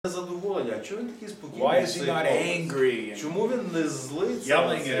Незадоволення, а чому він такий спокійний? Why is he not angry Чому він не злиться?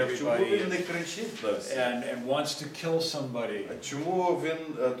 yelling at everybody Чому він не кричить на всіх? and wants to kill somebody? А чому він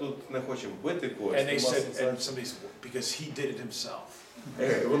тут не хоче вбити когось? And they said, and somebody said, because he did it himself.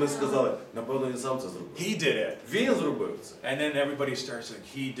 Вони сказали, напевно, він сам це зробив. He did it. Він зробив це. And then everybody starts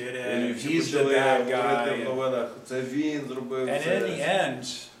saying, he did І it, всі he's the почали bad говорити в guy. новинах, це він зробив And це. in the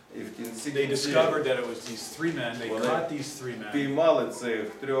end, І в кінці they discovered that it was these three men. They Вони caught these three men. піймали цих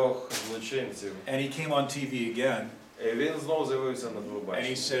трьох злочинців. And he came on TV again. І він знову з'явився на And he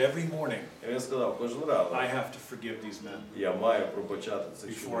телебаченні. said, every morning, І він сказав, кожен раз, I have to forgive these men я маю пробачати цих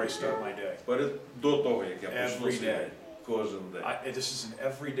before I start my day. до того, як я почну Every свій day. день. Кожен день. This is an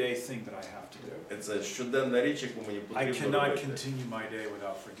everyday thing that I have to do. І це щоденна річ, яку мені I потрібно cannot робити. continue my day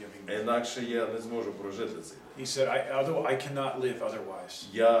without forgiving them. Інакше я не зможу прожити цей день. He said, I cannot live otherwise.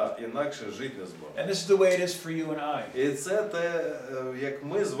 Я інакше жити не зможу. And this is the way it is for you and I. І це те, як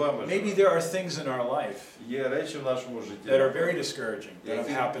ми з вами Maybe живемо. there are things in our life Є речі в нашому житті, that are very discouraging, that have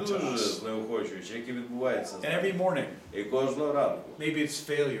які happened to дуже us. знеохочуючі, які відбуваються з And нами. every morning, І кожного ранку. maybe it's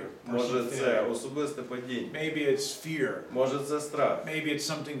failure, Може personal це failure. особисте падіння. Maybe it's fear. Може це страх. Maybe it's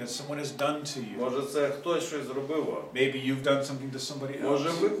something that someone has done to you. Може це хтось щось зробив вам. Maybe you've done something to somebody Може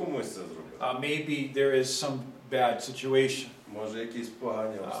else. ви комусь це зробили. Maybe there is some bad situation, Може якісь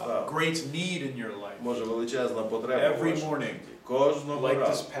погані обставини. great need in your life. Може величезна потреба в Every вашому morning, житті. Кожного like this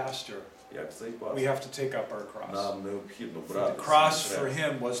разу, pastor, як цей we пастор, have to take up our cross. нам необхідно The брати cross свій for хрест.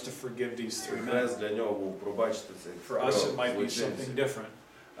 him was to forgive these three men. Хрест для нього був пробачити цих For us, it трьох might be злочинців. something different.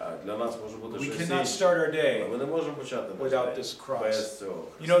 А для нас може бути We щось cannot інше. start our Але day ми не можемо почати наш without день this cross. без цього.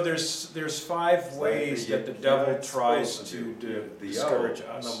 You know, there's 5 ways that the devil tries to discourage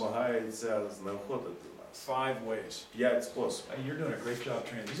us. Намагається знаходити нас. 5 ways. 5 способів. You're doing a great job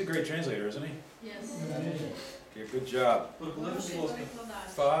translating. He's a great translator, isn't he? Yes. Okay, good job.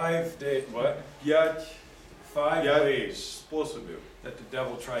 5 days. What? 5 5 ways способів, that the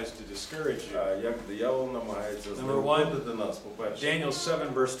devil tries to discourage you. як диявол намагається Number one, знаходити нас, по-перше. Daniel 7,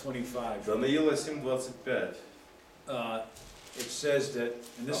 verse 25. Даниїла 7:25. It says that,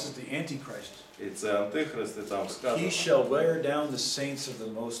 and this is the Antichrist, І це Антихрист, і там he сказано, shall wear down the saints of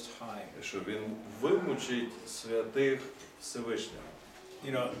the Most High. що він вимучить святих Всевишнього.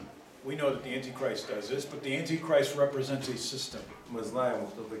 You know, we know that the Antichrist does this, but the Antichrist represents a system. Ми знаємо,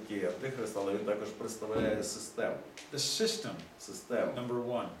 хто такий Антихрист, але він також представляє систему. The system, Систему, number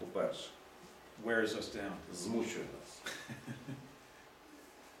 1, по-перше, wears us down. змучує нас.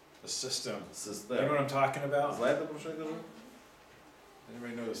 The system. You know Система. what I'm talking about? Знаєте, про що я кажу?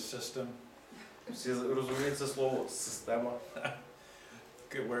 Anybody know the system? Всі розуміють це слово «система».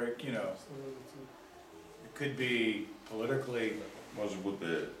 Where, you know, it could be politically, Може бути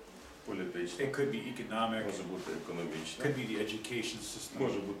політична, it could be economic, може бути it економічна, could be the education system,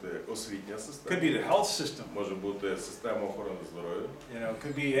 може бути освітня it система, could be the health system, може бути система охорони здоров'я, you know, it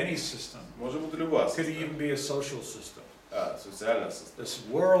could be any system. може бути люба It could система. even be a social system. Соціальна система. This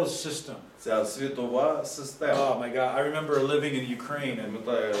world system. Ця світова система. Oh my God, I remember living in Ukraine, and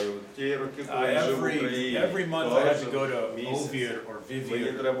Пам'ятаю, ті роки, коли я жив в Україні, every month I had to go to місяць Ovir or мені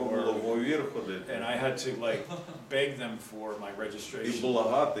Vivir, треба було or, в Овір ходити and I had to like beg them for my і registration.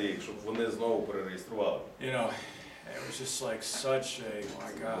 благати їх, щоб вони знову перереєстрували. You know, it was just like such a, oh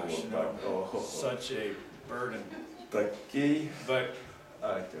my gosh, you know, such a burden. Такий But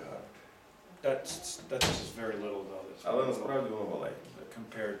тягар. that's just very little though. Але насправді воно маленьке.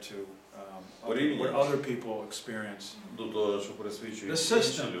 Compared to Порівняно. what other people experience. До того, що присвідчують The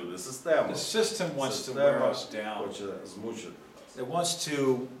system. інші люди. Система. The system wants to wear us down. Хоче змучити нас. It wants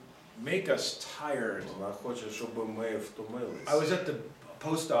to make us tired. Вона хоче, щоб ми втомились. I was at the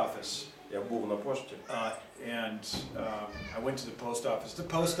post office. Я був на пошті. And I went to the post office. The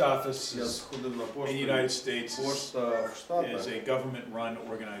post office Я is, сходив на in пошту. the United States Пошта в Штатах. is a government-run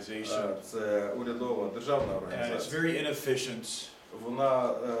organization, Це урядова державна and it's організація. very inefficient.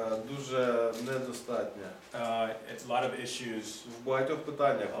 Вона дуже недостатня. It's a lot of issues, В багатьох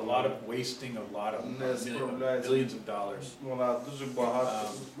питаннях a lot of wasting, a lot of Не справляється. billions of dollars. Вона дуже багато,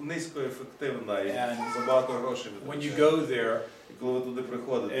 низькоефективна і And забагато грошей When you витрачає. go there, І коли ви туди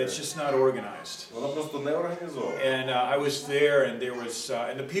приходите, it's just not organized. вона просто не організована. And I was there, and there was,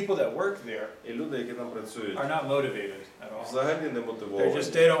 and the people that work there І люди, які там працюють, are not motivated at all. взагалі не мотивовані.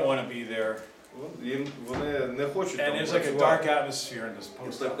 They don't want to be there. Вони не хочуть And там there's like a dark працювати. atmosphere in this І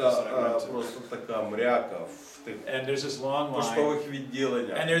post office that I така, went to. просто така мряка в тих And there's this long line, поштових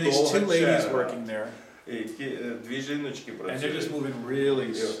відділеннях. and there are these довга two ladies черга. working there, І дві жіночки and they're працюють. just moving really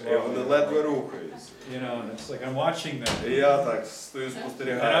І вони slow. ледве рухаються. You know, and it's like I'm watching them. І я так стою And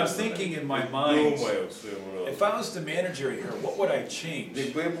спостерігаю. I'm thinking in my mind, Думаю в своєму розумі. if I was the manager here, what would I change?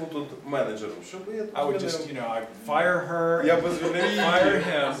 Якби я був тут менеджером, що би я I would тут just, змінив? I'd fire her, Я би звільнив її, fire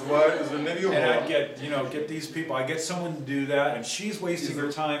him, звільнив його. and I'd get these people, I get someone to do that, and she's wasting her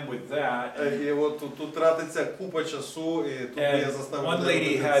time with that. І от тут тратиться купа часу, і тут би я And заставив one людей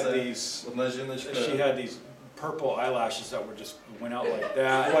lady робити had це. these, Одна жіночка she had these purple eyelashes that were just went out like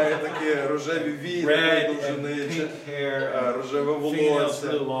that. має такі рожеві вії, Red довжини, and pink hair, рожеве fingernails волосся,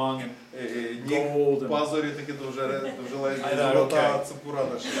 really long, and ніг, пазурі такі довжелезні, I thought, золота okay. цепура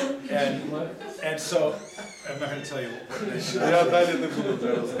на шиї. and so I'm not going to tell you what they said. Я далі не буду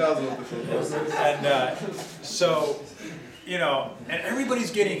вже розказувати, що просто. And so, you know, and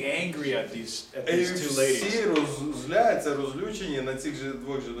everybody's getting angry at these І two ladies. всі зляються, розлючені на цих же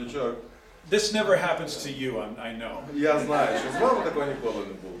двох жіночок. This never happens to you, I know. Я знаю, що з вами такого ніколи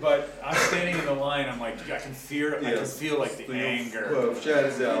не було. But I'm standing in the line. I'm like, I can feel like the anger. В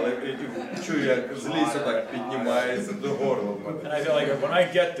черзі, але чую, як злість так піднімається до горла в And мене. I feel like when I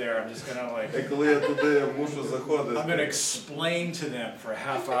get there, I'm just gonna like, І коли я туди мушу заходити, I'm gonna explain to them for a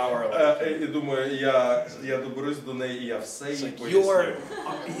half hour. Like, і думаю, я доберусь до неї, і я все it's їй like поясню.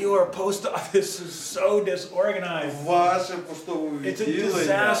 your post office is so disorganized. Ваше поштове It's a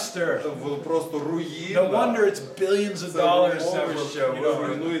відділення disaster. просто руїна. No wonder it's billions of dollars that we're, Ви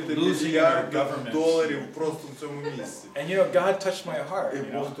руйнуєте losing in our мільярди government. доларів просто в цьому місці. And you know, God touched my heart. І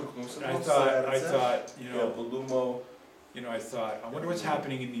You Бог know, торкнувся I мого thought, серця. you Я know, подумав, I wonder what's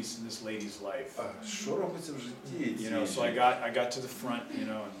happening in this lady's life. що робиться в житті You know, so цієї? I got to the front, you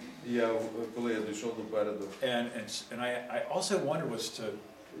know, Коли я дійшов допереду. and I also wanted was to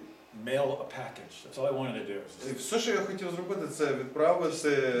mail a package. That's all I wanted to do. І все, що я хотів зробити, це відправити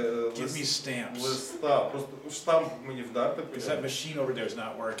Give me stamps. листа, просто штамп мені вдарти. Because that machine over there is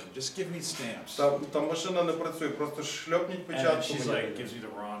not working. Just give me stamps. Там машина не працює, просто шльопніть And печатку she's мені. like, gives me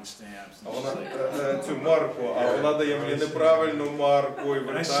the wrong stamps. А And вона she's like, цю марку, а вона дає мені неправильну марку і and I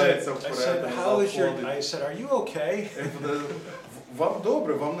вертається said, вперед. how is your? заходить. I said, are you okay? Вам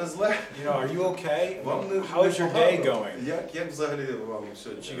добре, вам не зле. You know, are you okay? Вам не How is your day going? Як взагалі вам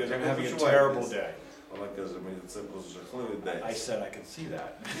сьогодні? She goes, Як I'm ви having a почуваєтесь? terrible day. Вона каже, мені це просто жахливий день. I said, I can see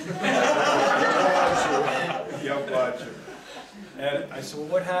that. Я бачу. And I said, well,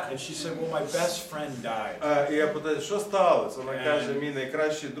 what happened? And she said, well, my best friend died. І я питаю, що сталося? Вона каже, мій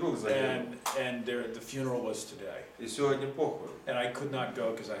найкращий друг загинув. And the funeral was today. І сьогодні похорон. And I could not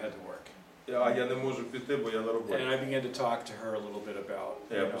go because I had to work. А я не можу піти, бо я на роботі. And I began to talk to her a little bit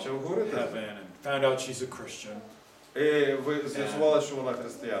about Я почав говорити. heaven and found out she's a Christian. І ви з'ясували, що вона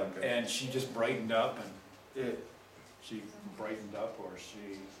християнка. And she just brightened up and І she brightened up or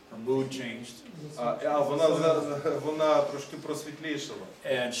her mood changed. вона трошки просвітлішала.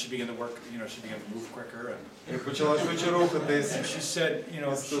 And she began to work, you know, she began to move quicker. І почала швидше рухатись. And she said, you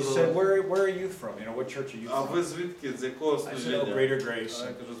know, where are you from? You know, what church are you А from? ви звідки? З якого I said, oh, служіння? Greater Grace. Я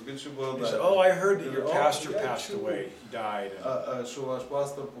кажу, з Більшої He Благодаті. said, oh, I heard that your pastor passed away. He died. Що ваш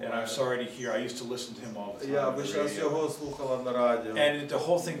пастор And помер? I'm sorry to hear. I used to listen to him all the time. Я on the весь час radio. його слухала на радіо. And the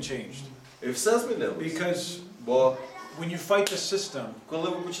whole thing changed. І все змінилося. Because Бо when you fight the system, коли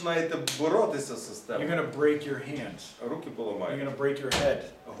ви починаєте боротися з you're системою, going to break your hands. руки You're поламаєте, going to break your head.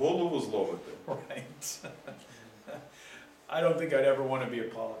 голову зломите. Right? I don't think I'd ever want to be a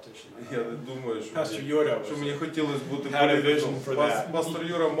politician. Я не думаю, Pastor Yoda що мені хотілося бути had a політиком. vision for that. Пастор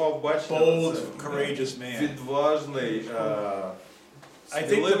Юра мав бачення Bold, на це. courageous man. Відважний, I think the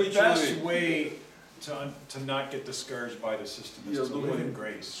сміливий best чоловік. way to not get discouraged by the system is Я to live in думаю,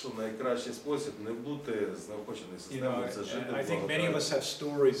 grace. що найкращий спосіб не бути знеохочений You know, системою, це жити I think many of us have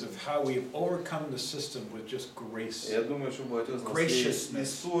stories of how we've overcome the system with just grace. Я думаю, що багатьох з нас Graciousness. є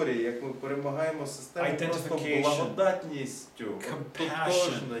історії, як ми перемагаємо систему просто Identification. благодатністю, Compassion.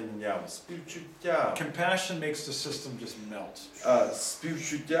 ототожненням, співчуттям. Compassion makes the system just melt.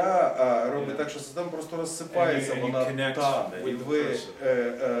 Співчуття робить так, що система просто розсипається, And you вона connect тане. І with the ви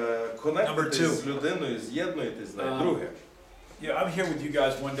Number конектуєтесь two. з людиною, з'єднуєтесь з нею. Друге. Yeah, I'm here with you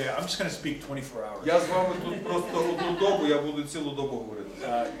guys one day. I'm just going to speak 24 hours. Я з вами тут просто одну добу, я буду цілу добу говорити.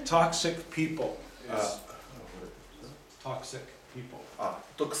 Toxic people is toxic people.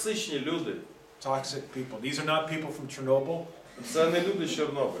 Токсичні люди. Toxic people. These are not people from Chernobyl, Це не люди з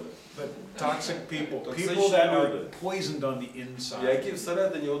Чорнобиля, but toxic people. Toxic People that are люди. poisoned on the inside. які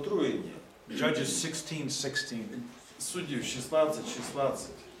всередині отруєні. Judges 16:16. Суддів 16:16.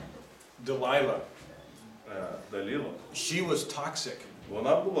 Delilah. Даліла. She was toxic.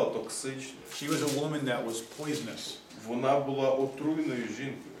 Вона була токсична. She was a woman that was poisonous. Вона була отруйною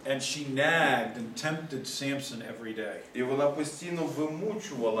жінкою. And she nagged and tempted Samson every day. І вона постійно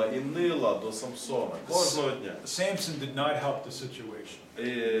вимучувала і нила до Самсона кожного дня. Samson did not help the situation.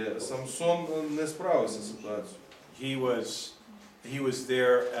 І Самсон не справився з ситуацією. He was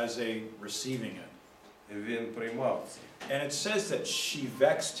there as a receiving it. І він приймав це. And it says that she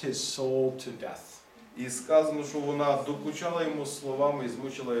vexed his soul to death. І сказано, що вона докучала йому словами і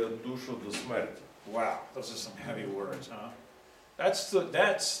змучила його душу до смерті. Wow, those are some heavy words, huh?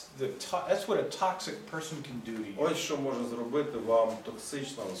 That's what a toxic person can do to you. Ось що може зробити вам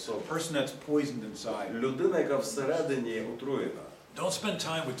токсична особа. A person that's poisoned inside. Людина, яка всередині отруєна. Don't spend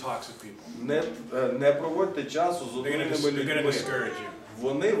time with toxic people. Не проводьте часу з отруєними They're людьми. going to discourage you.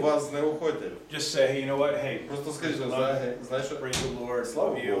 Вони вас знеохотять. Just say, hey, you know what? Hey, Просто скажіть, знаєш, що praise the Lord, Слава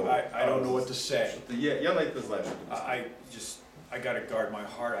love you. Богу. I don't know what to say. Що ти є? Я навіть не знаю, що тобі сказати. I got to guard my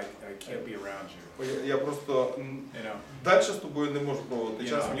heart. I can't be around you. Я просто You know. далі з тобою не можу проводити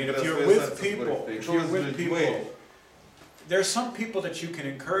час. I mean, if you're with people, Якщо ви з людьми, there are some people that you can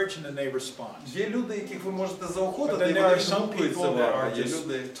encourage and then they respond. є люди, яких ви можете But заохотити, then і there вони are some відгукуються people that вам. are Є just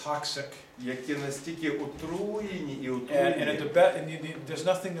люди, toxic. які настільки отруєні і And отруєні, there's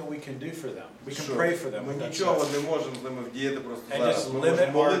nothing that we can do for them. We can що pray for them. ми That's нічого it. не можемо з ними вдіяти просто And зараз. just Ми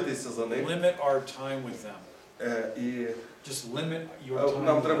можемо молитися за них. limit our time with them. І Just limit your time.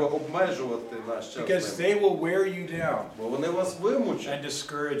 нам with треба them. обмежувати наш час Because з ними. they will wear you down Бо вони вас вимучать and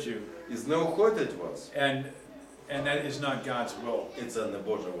discourage you. і знеохотять вас. And that is not God's will. І це не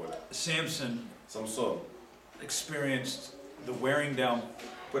Божа воля. Samson Самсон experienced the wearing down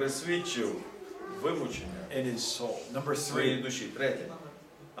пересвідчив вимучення in his soul. Number своєї 3. душі. Третє.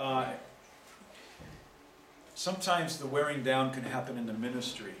 Sometimes the wearing down can happen in the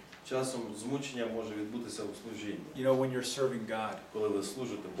ministry. Часом змучення може відбутися у служінні, You know, when you're serving God. коли ви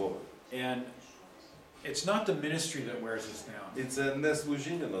служите Богу. And it's not the ministry that wears us down. І це не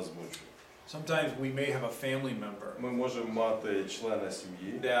служіння нас змучує. Sometimes we may have a family member Ми можемо мати члена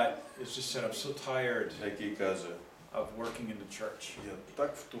сім'ї, that is just said, I'm so tired який каже, of working in the church. я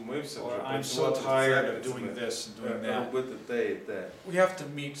так втомився вже Or I'm so працювати в tired of церкві, doing this and doing that. робити те і те. We have to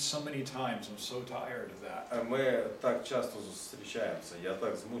meet so many times. I'm so tired of that. А ми так часто зустрічаємося, я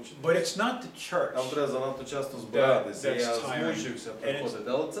так змучений. But it's not the church. Нам треба занадто часто збиратися, That's я tiring. змучився приходити,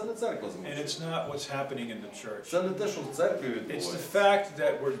 але це не церква And змучує. it's not what's happening in the church. Це не те, що в церкві It's the відбувається. fact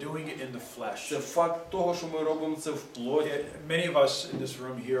that we're doing it in the flesh. Це факт того, що ми робимо це в плоті. Many of us in this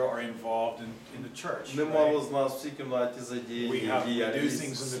room here are involved in the church. Немало Right? з нас в цій кімнаті задіяні We do things in діяльність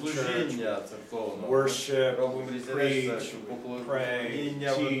the служіння церковного. Worship, Робимо різні речі, preach,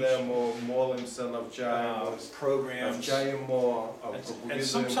 поклоніння pray, ведемо, молимося, навчаємо, programs. навчаємо, And проповідуємо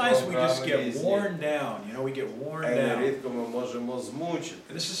sometimes we just програми get різні. worn down. You know, we get worn І down. нерідко ми можемо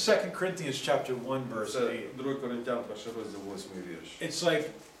змучити. This is 2 Corinthians chapter 1 verse Це 8. 2 Коринтян, 1 розділ, 8 вірш. It's like,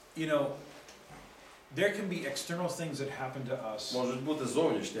 you know, there can be external things that happen to us Можуть бути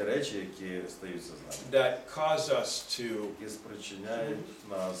зовнішні речі, які стаються з нами, that cause us to які спричиняють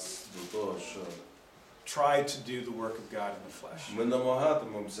нас до того, що try to do the work of God in the flesh. ми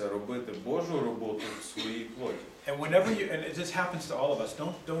намагатимемося робити Божу роботу в своїй плоті. And whenever you, and this happens to all of us,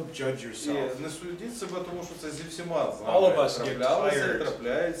 don't judge yourself. І не судіть себе, тому що це зі всіма з All of нами us get траплялося, tired,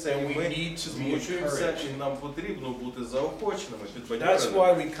 трапляється, і And we ми need to be змучуємося, encouraged. і нам потрібно бути заохоченими, That's підбадьореними.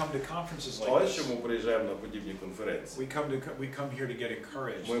 why we come to conferences like Ось this. чому приїжджаємо на подібні конференції. We come here to get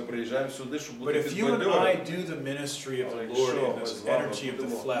encouraged. Ми приїжджаємо сюди, щоб But бути if you and I підбадьореними. do the ministry of Але the Lord якщо in ми this з вами energy of the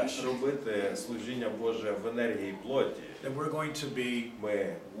будемо flesh, робити служіння Боже в енергії плоті, then we're going to be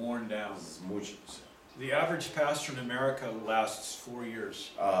ми worn down. змучимося. The average pastor in America lasts 4 years.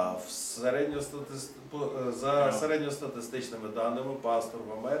 А за середньостатистичними даними, пастор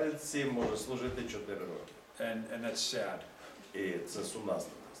в Америці може служити 4 роки. And that's sad. І це сумна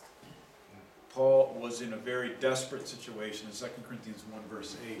статистика. Paul was in a very desperate situation in 2 Corinthians 1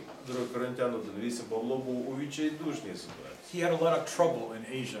 verse 8. 2 Коринтян 1:8 Павло був у відчайдушній ситуації. He had a lot of trouble in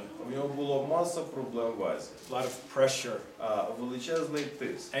Asia, У нього було маса проблем в Азії, a lot of pressure, величезний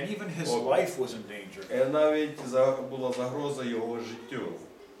тиск. and even his life was in danger. І навіть була загроза його життю.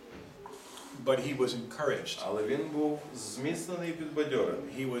 But he was encouraged. Але він був зміцнений і підбадьорений.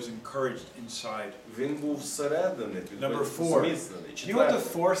 He was encouraged inside. Він був всередині Number 4. зміцнений. You know what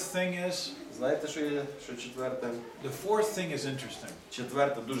the fourth thing is? Знаєте, що четверте? The fourth thing is interesting.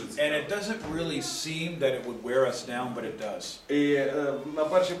 Четверте дуже And цікаве. it doesn't really seem that it would wear us down, but it does. І на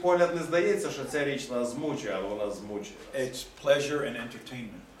перший погляд не здається, що ця річ нас змучує, але вона змучує. It's pleasure and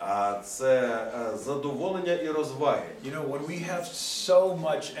entertainment. А це задоволення і розваги. You know, when we have so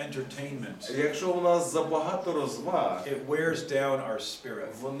much entertainment, Якщо у нас забагато розваг, it wears down our spirit.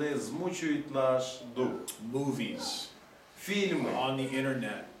 вони змучують наш дух. Movies, фільми, on the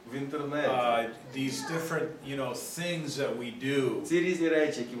internet, в інтернеті. these different, things that we do. Ці різні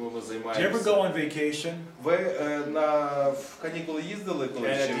речі, якими ми Do you ever займаємося. go on vacation? Ви в канікули їздили And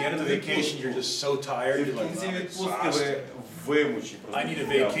колись? at Чи the end of в the vacation, відпустку? you're just so tired. І You're в like, кінці "I'm відпустки exhausted. ви вимучені. I need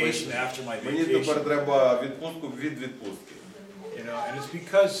a Я vacation вимучений. after my Мені тепер vacation." треба відпустку від відпустки. And it's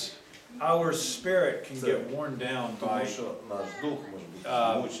because our spirit can get worn down Тому by. що наш дух може бути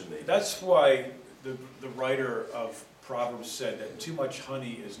змучений. That's why the writer of Proverbs said that too much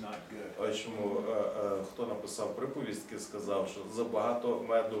honey is not good. Ось чому хто написав приповістки, сказав, що забагато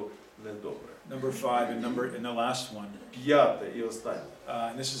меду не добре. Number 5 and the last one. П'яте і останнє.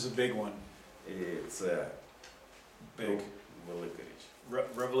 And this is a big one. І це Big. велика річ.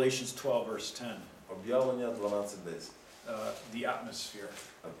 Revelations 12 verse 10. Об'явлення 12:10. The atmosphere.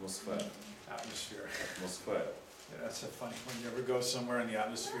 Атмосфера. Atmosphere. Атмосфера. Yeah, that's a funny one. You ever go somewhere and the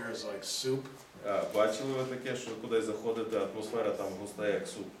atmosphere is like soup? Бачили ви таке, що куди заходите, атмосфера там густа, як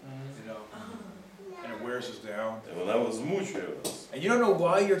суп. And it wears us down. І вона змучує вас. And you don't know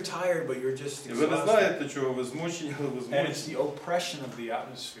why you're tired, but you're just І ви не exhausted. знаєте, чого ви змучені, але ви And it's змучені. the oppression of the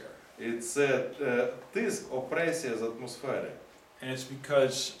atmosphere. І це тиск, опресія з атмосфери. And it's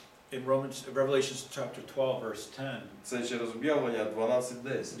because in Revelations chapter 12 verse 10, Це через об'явлення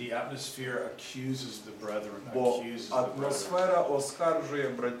 12:10. the atmosphere accuses the brethren, Бо accuses the brethren. атмосфера оскаржує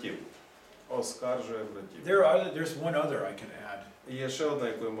братів. Оскаржує братів. There's one other I can add. І є ще одна,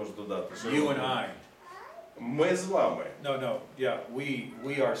 яку я можу додати. You and I. Ми з вами. No, yeah,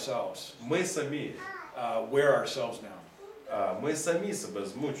 we ourselves. Ми самі. We're ourselves now. Ми самі себе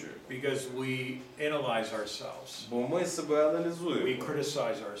змучуємо. Because we analyze ourselves. Бо ми себе We аналізуємо.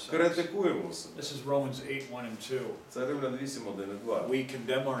 criticize ourselves. Критикуємо себе. This is Romans 8:1 and 2. Це Римлян 8:1 і 2. We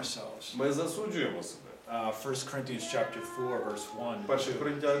condemn ourselves. Ми засуджуємо себе. 1 Corinthians chapter 4 verse 1 and 1 2.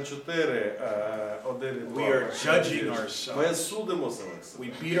 Коринтян 4, 1 і 2. We are judging Ми ourselves. судимо самих себе.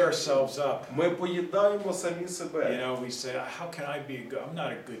 We beat ourselves up. Ми поїдаємо самі себе. We say, how can I be a good, I'm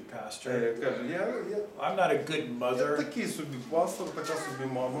not a good pastor. Каже, I'm not a good я mother. такий собі пастор, така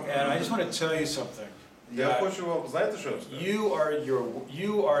собі мама. And I just want to tell you something. Я хочу вам, знаєте що? You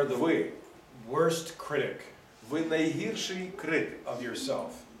are the Ви, worst critic ви найгірший критик of yourself.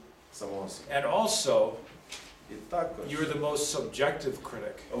 самого себе. And also, І також you're the most subjective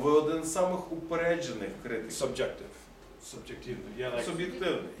critic. ви один з самих упереджених критиків. Subjective. Subjective. Yeah, like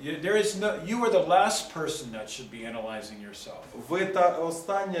Суб'єктивний. you are the last person that should be analyzing yourself. Ви та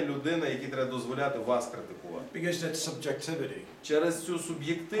остання людина, якій треба дозволяти вас критикувати. Because that's subjectivity. Через цю Paul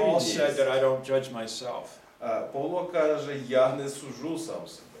суб'єктивність said that I don't judge myself Павло каже, я не суджу сам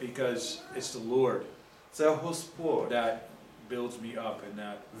себе. because it's the Lord Це Господь. that builds me up and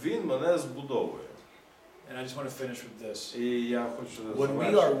that. Він мене збудовує. And I just want to finish with this. І я хочу When we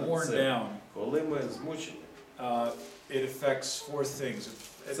are завершити worn це. down, Коли ми змучені, it affects 4 things.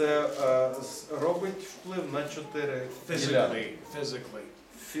 це робить вплив на 4 ділянки. Physically.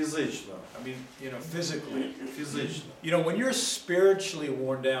 Фізично. I mean, physically. Фізично. When you're spiritually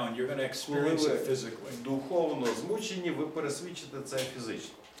worn down, you're going to experience Коли it ви physically. духовно змучені, ви пересвідчите це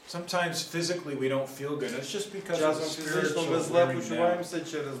фізично. Sometimes physically we don't feel good. It's just because of the Часом фізично ми spiritual зле wearing down. почуваємося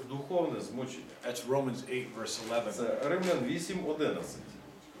через духовне змучення. That's Romans 8 verse 11. Це Римлян 8:11.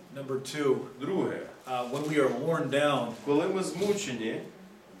 Number 2, Друге, when we are worn down, коли ми змучені,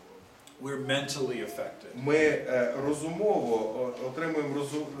 we're mentally affected. ми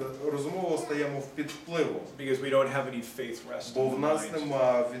розумово стаємо під впливом, Because we don't have any faith rest бо in в our нас minds,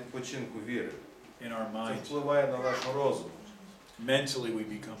 нема відпочинку віри. in our Це minds. впливає на наш розум. Mentally we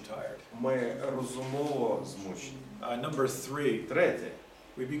become tired. Ми розумово змучені. Number 3, Третє,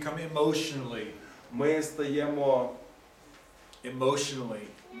 we become emotionally ми стаємо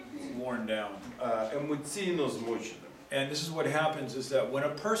worn down. емоційно змученими. And this is what happens is that when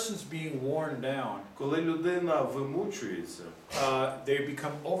a person's being worn down, Коли людина вимучується, they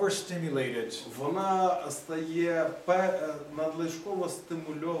become overstimulated вона стає надлишково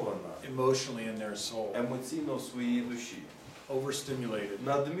стимульована emotionally in their soul. емоційно в своїй душі. Overstimulated.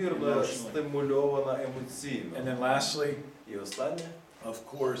 Надмірно Emotionally. стимульована емоційно. And then lastly, І останнє, of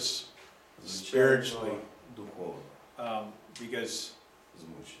course, звичайно, spiritually. духовно Because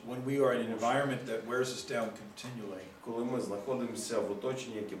змучені. when we are in an environment that wears us down continually, Коли ми знаходимося в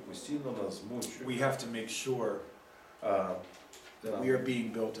оточенні, яке постійно нас змучує, we have to make sure that we are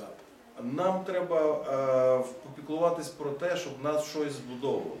being built up. нам треба попіклуватись про те, щоб нас щось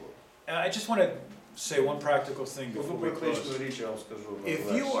збудовувало. And I just want to say one practical thing Одну before we практичну close. річ я вам скажу. на If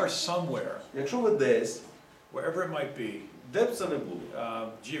you завершення. are somewhere Якщо ви десь wherever it might be, Де б це не було.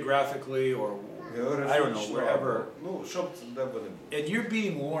 geographically or I don't know, Географічно, wherever, ну, щоб це де б не було. and you're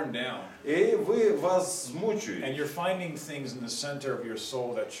being worn down, І вас змучують. and you're finding things in the center of your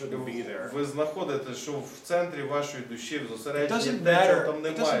soul that shouldn't be there. Ви знаходите, що в центрі вашої душі, в It зосередженні doesn't те, чого matter. там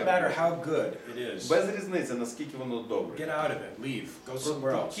It doesn't matter немає. how good it is. Без різниці, наскільки воно Get добре. out of it. Leave. Go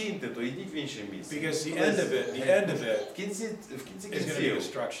somewhere else. Покиньте, то йдіть в інше місце. Because the end of it В кінці is going to be кінців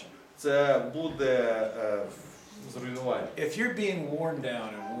destruction. це буде зруйнування. If you're being worn down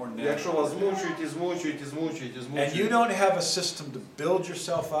and worn down, Якщо вас змучують і змучують і змучують і and you змучують, don't have a system to build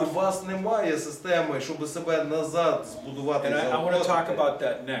yourself у up, вас немає системи, щоб себе назад збудувати і and I want to talk заохотити. about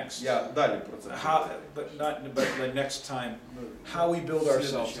that next. Я далі про це How, but the next time, how we build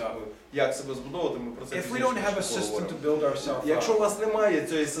ourselves up. Як себе збудовувати, ми про це If we пізніше don't have a ще system to поговоримо. build ourselves Якщо у up, вас немає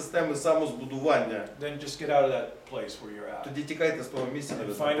цієї системи самозбудування, then just get out of that place where you're at. тоді тікайте з того місця, де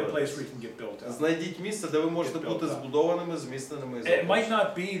ви And find a place знаходитесь. where you can get built up. Знайдіть місце, де ви можете Get built бути up. збудованими, зміцненими і It might заохоченими.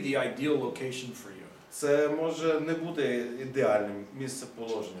 not be the ideal location for you, Це може не бути ідеальним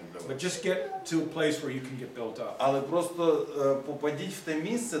місцеположенням для but вас. just get to a place where you can get built up. Але просто попадіть в те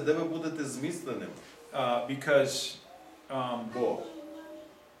місце, де ви будете зміцненим. Because Бо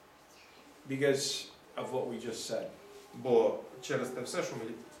of what we just said. Через те все, що ми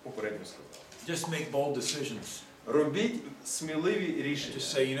попередньо сказали. Just make bold decisions. Робіть сміливі рішення.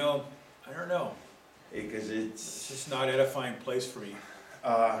 Just say, I don't know. І кажіть, It's just not edifying place for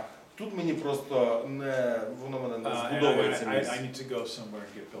me. тут мені просто воно мене не I збудовується місце. need to go somewhere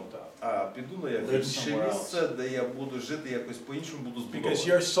and get built up. Піду на Live якесь somewhere місце, де я буду жити якось по-іншому, буду Because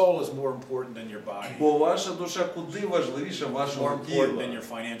збудовувати. your soul is more important than your body. Бо ваша душа куди важливіша More вашого important тіла, than your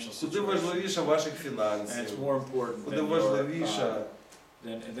financial куди situation. важливіша ваших And фінансів, it's more important куди than важливіша,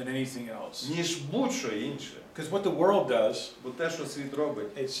 than anything else. ніж будь-що інше. Because what the world does, Бо те, що світ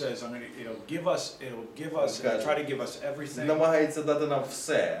робить, it says, it'll give us, it'll try to give us everything, намагається дати нам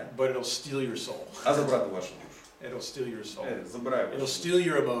все, but it'll steal your soul. а забрати вашу душу. It'll steal your soul. Забирає It'll вашу душу. steal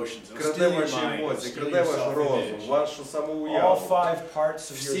your emotions. It'll Краде steal your ваші mind. It'll емоції, steal краде your ваш розум, self-image. вашу All самоуяву. 5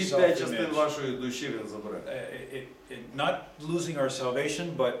 parts of your Всі 5 частин self-image. вашої душі він забере. Not losing our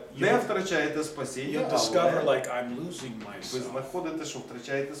salvation, but Не втрачаєте спасіння, you'll discover але like I'm losing ви myself. знаходите, що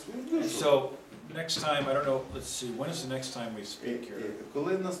втрачаєте свою And душу. so next time, I don't know, let's see, when is the next time we speak here?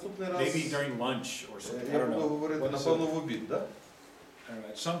 Коли наступний раз, Maybe during lunch or something, I я don't буду know. говорити, What is напевно, it? в обід, так?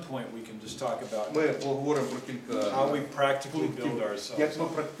 At some point we can just talk about Ми поговоримо про кілька how we practically пунктів, build ourselves як ми up.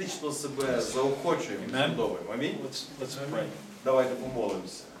 практично себе заохочуємо, Amen. збудовуємо. Амінь? Let's pray. Давайте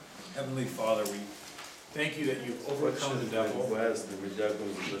помолимося. Heavenly Father, we thank you that you've overcome the devil. Небесний, ми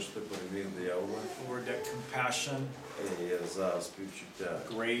дякуємо за те, що ти переміг диявола, Lord, that compassion, і за співчуття,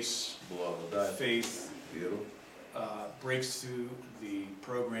 grace, благодать, faith віру, breaks through the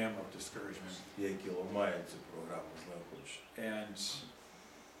program of discouragement які ламають цю програму знаходження. and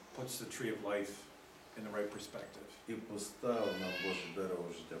puts the tree of life in the right perspective. І постав нам Боже дерево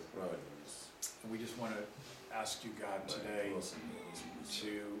життя в правильне місце. And we just want to ask you, God, today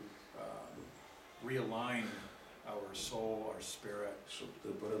to realign our soul, our spirit, щоб ти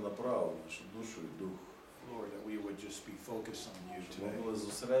перенаправив нашу душу і дух, Lord, that we would just be focused on you щоб ми today. були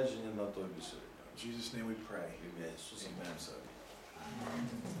зосереджені на тобі сьогодні. In Jesus' name we pray. В ім'я Ісуса. Amen. Амінь.